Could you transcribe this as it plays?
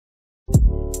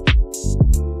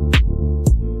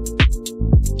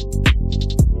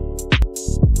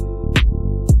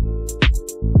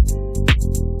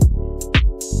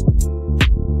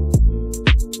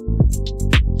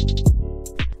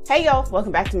Hey y'all,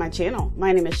 welcome back to my channel.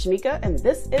 My name is Shamika and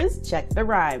this is Check the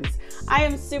Rhymes. I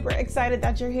am super excited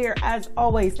that you're here as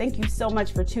always. Thank you so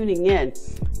much for tuning in.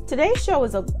 Today's show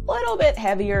is a little bit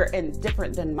heavier and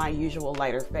different than my usual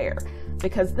lighter fare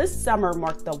because this summer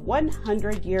marked the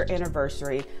 100-year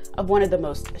anniversary of one of the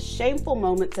most shameful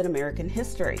moments in American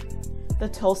history, the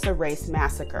Tulsa Race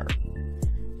Massacre.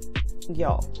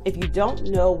 Y'all, if you don't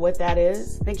know what that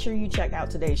is, make sure you check out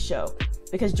today's show.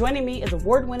 Because joining me is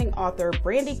award-winning author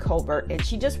Brandy Colbert, and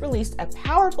she just released a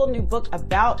powerful new book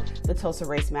about the Tulsa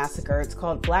Race Massacre. It's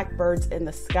called Blackbirds in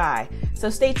the Sky. So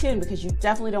stay tuned because you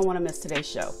definitely don't want to miss today's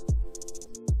show.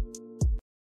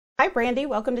 Hi, Brandy.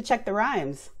 Welcome to Check the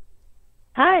Rhymes.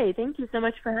 Hi. Thank you so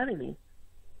much for having me.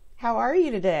 How are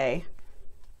you today?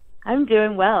 I'm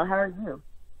doing well. How are you?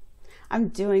 I'm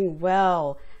doing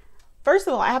well. First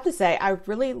of all, I have to say, I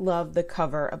really love the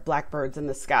cover of Blackbirds in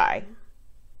the Sky.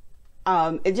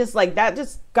 It just that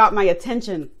just got my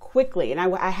attention quickly. And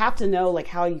I have to know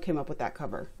how you came up with that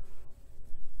cover.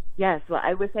 Yes. Well,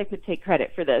 I wish I could take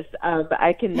credit for this, but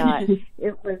I cannot.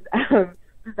 It was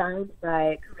designed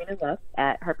by Karina Luff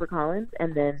at HarperCollins.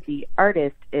 And then the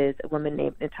artist is a woman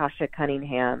named Natasha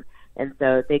Cunningham. And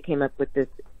so they came up with this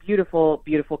beautiful,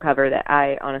 beautiful cover that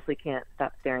I honestly can't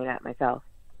stop staring at myself.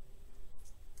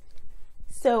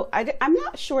 So I'm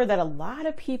not sure that a lot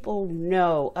of people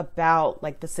know about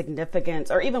the significance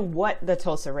or even what the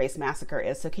Tulsa Race Massacre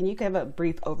is. So can you give a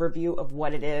brief overview of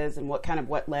what it is and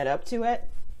what led up to it?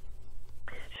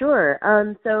 Sure.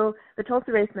 So the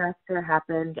Tulsa Race Massacre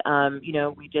happened,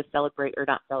 we just acknowledged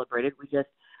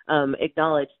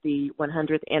the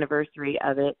 100th anniversary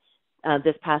of it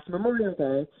this past Memorial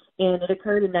Day. And it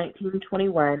occurred in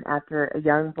 1921 after a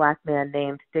young black man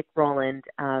named Dick Rowland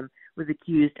was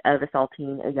accused of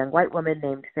assaulting a young white woman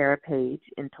named Sarah Page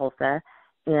in Tulsa.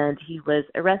 And he was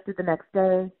arrested the next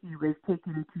day. He was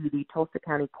taken to the Tulsa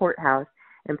County Courthouse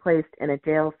and placed in a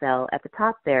jail cell at the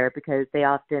top there because they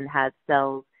often had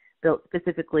cells built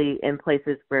specifically in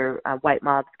places where white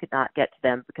mobs could not get to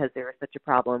them because there was such a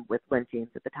problem with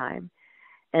lynchings at the time.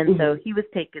 And so he was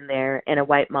taken there, and a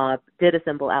white mob did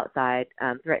assemble outside,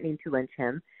 threatening to lynch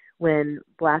him. When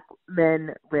black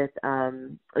men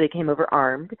they came over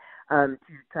armed to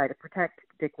try to protect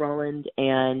Dick Rowland,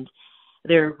 and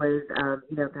there was, kind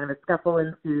of a scuffle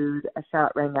ensued. A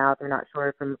shot rang out. They're not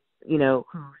sure from, who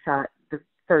shot the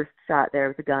first shot there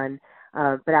with a gun.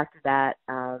 But after that,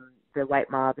 the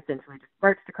white mob essentially just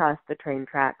marched across the train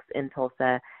tracks in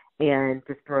Tulsa and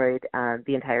destroyed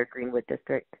the entire Greenwood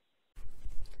district.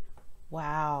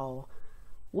 Wow.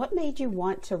 What made you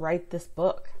want to write this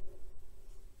book?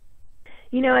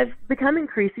 I've become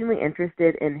increasingly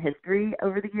interested in history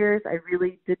over the years. I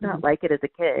really did not like it as a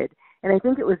kid. And I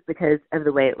think it was because of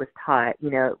the way it was taught.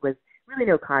 It was really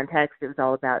no context. It was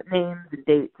all about names and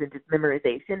dates and just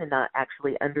memorization and not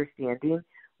actually understanding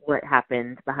what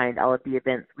happened behind all of the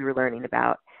events we were learning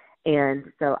about.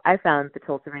 And so I found the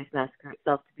Tulsa Race Massacre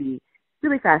itself to be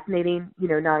really fascinating,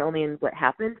 not only in what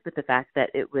happened, but the fact that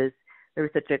there was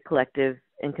such a collective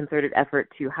and concerted effort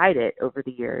to hide it over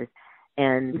the years.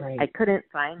 And right. I couldn't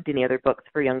find any other books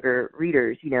for younger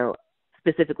readers,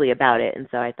 specifically about it. And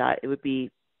so I thought it would be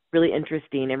really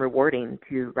interesting and rewarding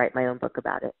to write my own book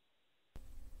about it.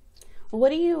 What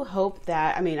do you hope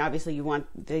that, obviously you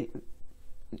want the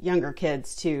younger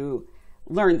kids to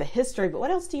learn the history, but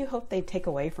what else do you hope they take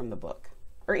away from the book?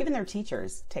 Or even their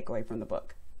teachers take away from the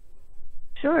book?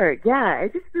 Sure. Yeah. I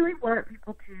just really want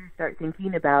people to start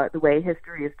thinking about the way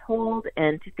history is told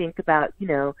and to think about,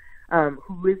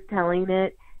 who is telling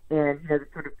it and, the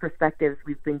sort of perspectives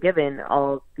we've been given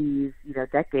all of these,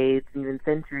 decades and even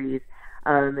centuries,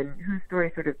 and whose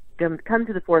stories sort of come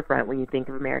to the forefront when you think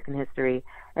of American history.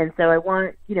 And so I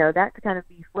want, that to kind of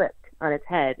be flipped on its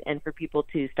head and for people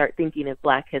to start thinking of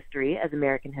Black history as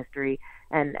American history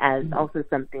and as also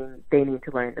something they need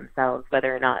to learn themselves,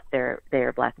 whether or not they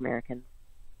are Black Americans.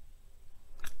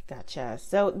 Gotcha.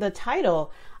 So the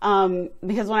title,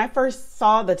 because when I first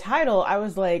saw the title, I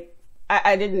was like,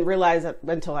 I didn't realize it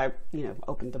until I,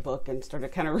 opened the book and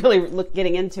started kind of really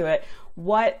getting into it.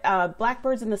 What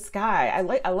Blackbirds in the Sky?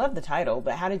 I love the title,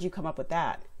 but how did you come up with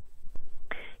that?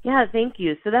 Yeah, thank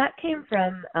you. So that came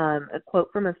from a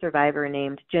quote from a survivor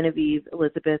named Genevieve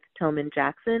Elizabeth Tillman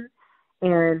Jackson,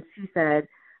 and she said,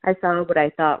 "I saw what I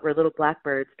thought were little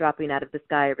blackbirds dropping out of the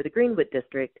sky over the Greenwood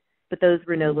district, but those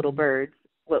were no little birds.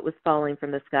 What was falling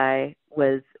from the sky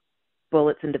was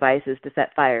bullets and devices to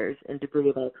set fires and debris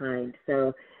of all kinds."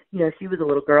 So, she was a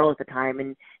little girl at the time,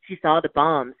 and she saw the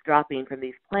bombs dropping from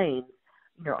these planes,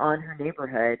 on her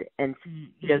neighborhood. And she,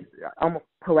 almost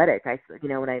poetic.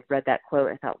 When I read that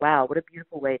quote, I thought, wow, what a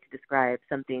beautiful way to describe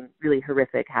something really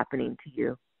horrific happening to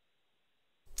you.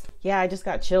 Yeah, I just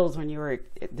got chills when you were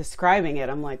describing it.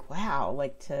 I'm like, wow,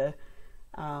 like to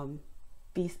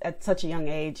be at such a young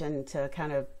age and to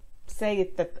kind of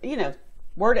say that,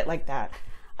 word it like that.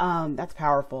 That's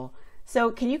powerful.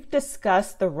 So can you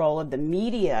discuss the role of the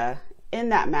media in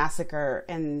that massacre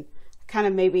and kind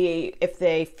of maybe if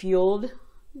they fueled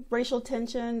racial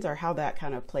tensions or how that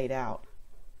kind of played out?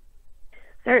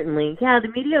 Certainly. Yeah, the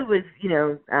media was,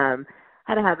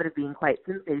 had a habit of being quite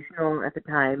sensational at the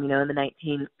time, in the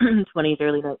 1920s,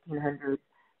 early 1900s.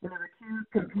 And there were two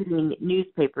competing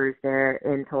newspapers there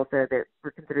in Tulsa that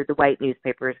were considered the white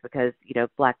newspapers because,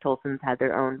 Black Tulsans had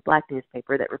their own Black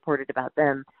newspaper that reported about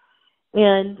them.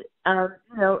 And,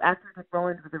 after Dick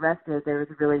Rowland was arrested, there was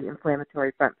a really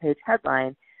inflammatory front page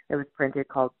headline that was printed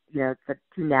called, it said,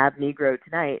 "To Nab Negro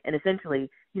Tonight," and essentially,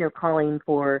 calling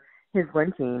for his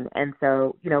lynching. And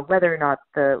so, whether or not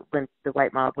the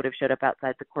white mob would have showed up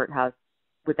outside the courthouse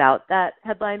without that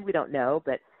headline, we don't know.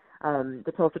 But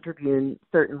the Tulsa Tribune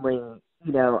certainly,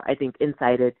 I think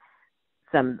incited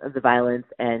some of the violence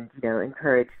and,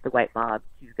 encouraged the white mob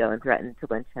to go and threaten to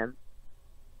lynch him.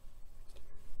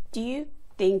 Do you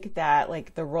think that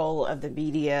like the role of the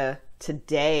media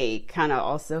today kind of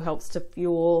also helps to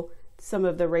fuel some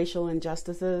of the racial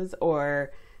injustices,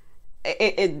 or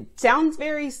it sounds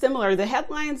very similar? The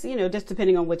headlines, just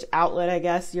depending on which outlet, I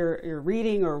guess you're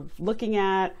reading or looking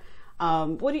at.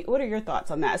 What are your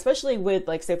thoughts on that? Especially with,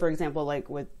 like, say, for example, like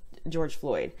with George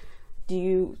Floyd,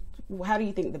 how do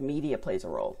you think the media plays a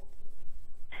role?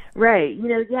 Right.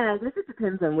 I guess it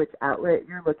depends on which outlet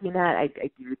you're looking at. I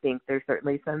do think there's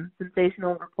certainly some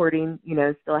sensational reporting,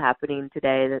 still happening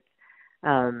today that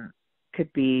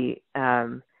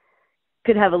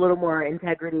could have a little more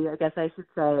integrity, I guess I should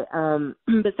say.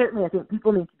 But certainly I think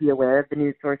people need to be aware of the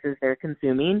news sources they're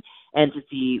consuming and to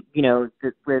see,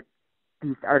 where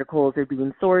these articles are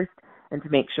being sourced and to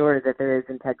make sure that there is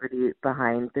integrity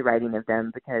behind the writing of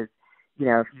them. Because,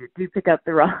 if you do pick up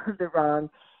the wrong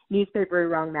newspaper,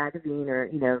 wrong magazine, or,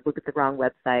 look at the wrong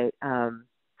website,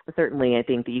 certainly I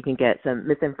think that you can get some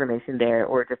misinformation there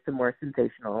or just some more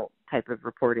sensational type of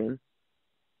reporting.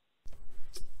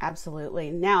 Absolutely.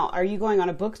 Now, are you going on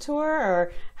a book tour,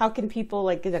 or how can people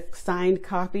get a signed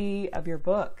copy of your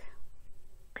book?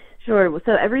 Sure.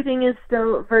 So everything is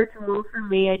still virtual for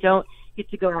me. I don't get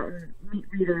to go out and meet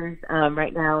readers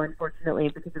right now, unfortunately,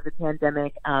 because of the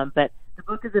pandemic. But the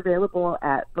book is available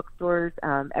at bookstores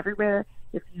everywhere.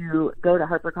 If you go to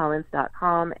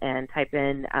harpercollins.com and type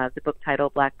in the book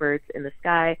title, Blackbirds in the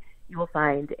Sky, you will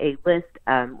find a list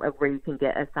of where you can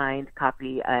get a signed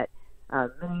copy at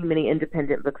many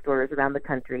independent bookstores around the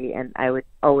country. And I would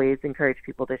always encourage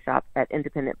people to shop at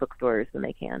independent bookstores when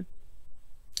they can.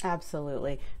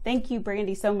 Absolutely. Thank you,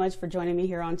 Brandy, so much for joining me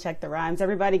here on Check the Rhymes.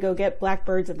 Everybody go get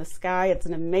Blackbirds in the Sky. It's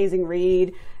an amazing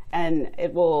read, and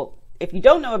it will, if you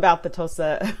don't know about the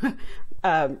Tulsa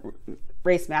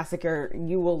Race Massacre,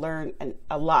 you will learn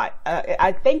a lot.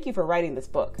 I thank you for writing this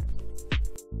book.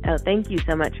 Oh, thank you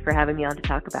so much for having me on to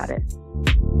talk about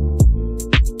it.